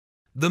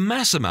The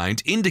mass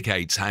amount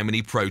indicates how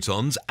many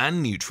protons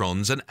and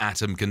neutrons an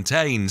atom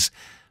contains.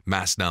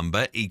 Mass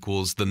number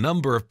equals the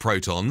number of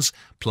protons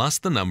plus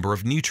the number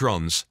of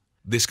neutrons.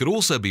 This could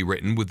also be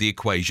written with the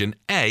equation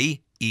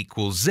A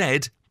equals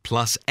Z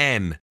plus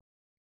N.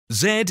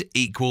 Z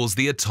equals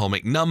the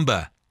atomic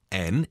number,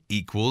 N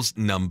equals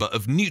number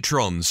of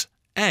neutrons,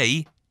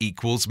 A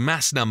equals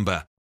mass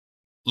number.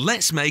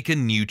 Let's make a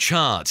new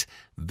chart,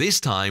 this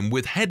time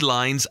with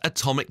headlines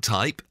atomic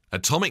type,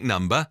 atomic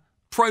number,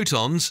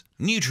 protons,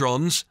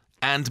 neutrons,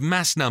 and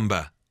mass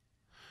number.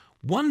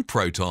 1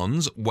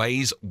 proton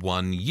weighs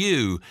 1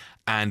 U,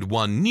 and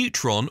 1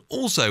 neutron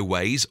also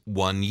weighs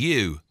 1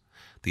 U.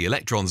 The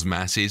electron's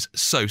mass is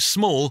so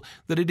small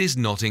that it is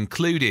not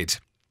included.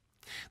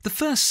 The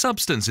first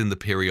substance in the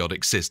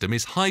periodic system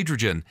is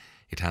hydrogen.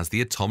 It has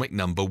the atomic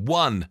number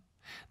 1.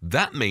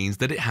 That means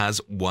that it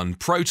has 1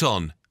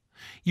 proton.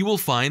 You will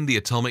find the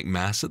atomic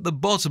mass at the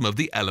bottom of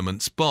the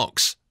elements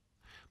box.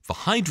 For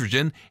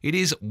hydrogen, it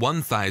is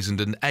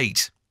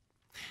 1008.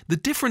 The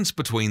difference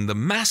between the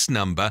mass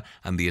number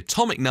and the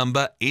atomic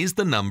number is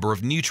the number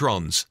of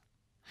neutrons.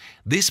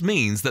 This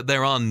means that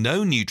there are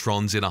no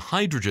neutrons in a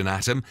hydrogen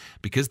atom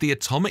because the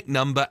atomic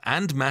number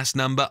and mass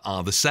number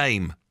are the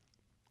same.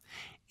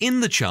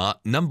 In the chart,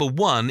 number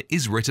 1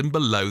 is written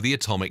below the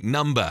atomic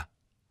number.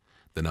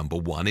 The number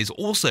 1 is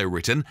also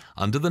written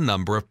under the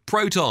number of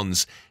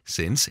protons,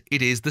 since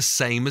it is the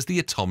same as the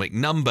atomic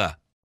number.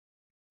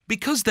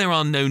 Because there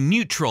are no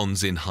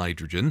neutrons in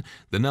hydrogen,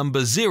 the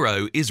number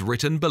 0 is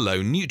written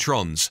below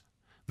neutrons.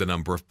 The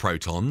number of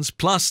protons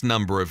plus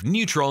number of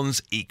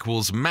neutrons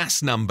equals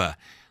mass number.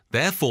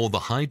 Therefore, the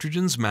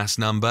hydrogen's mass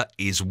number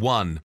is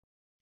 1.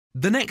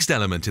 The next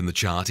element in the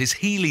chart is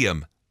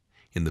helium.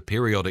 In the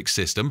periodic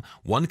system,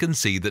 one can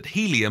see that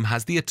helium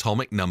has the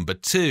atomic number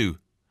 2.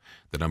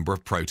 The number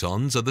of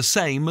protons are the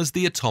same as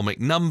the atomic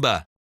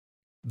number.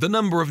 The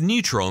number of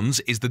neutrons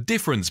is the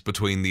difference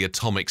between the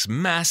atomic's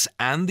mass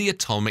and the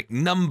atomic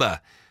number.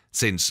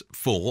 Since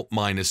 4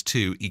 minus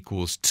 2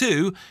 equals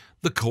 2,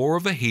 the core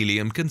of a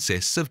helium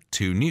consists of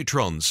 2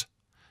 neutrons.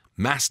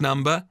 Mass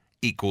number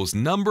equals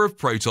number of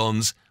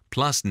protons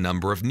plus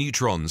number of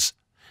neutrons.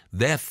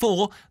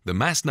 Therefore, the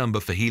mass number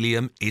for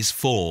helium is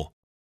 4.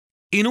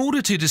 In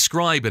order to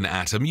describe an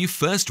atom, you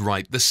first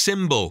write the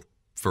symbol.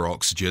 For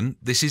oxygen,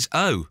 this is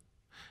O.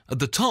 At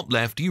the top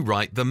left, you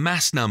write the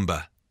mass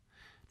number.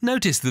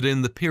 Notice that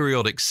in the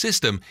periodic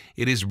system,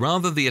 it is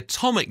rather the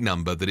atomic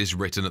number that is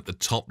written at the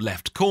top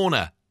left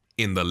corner.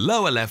 In the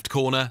lower left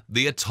corner,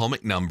 the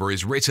atomic number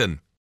is written.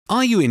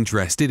 Are you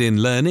interested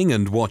in learning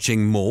and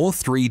watching more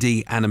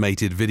 3D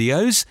animated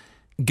videos?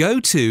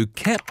 Go to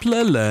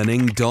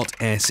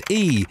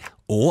keplerlearning.se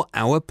or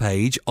our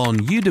page on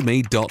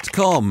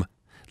udemy.com.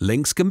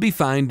 Links can be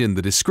found in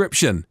the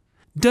description.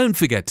 Don't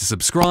forget to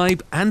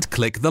subscribe and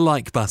click the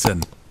like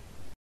button.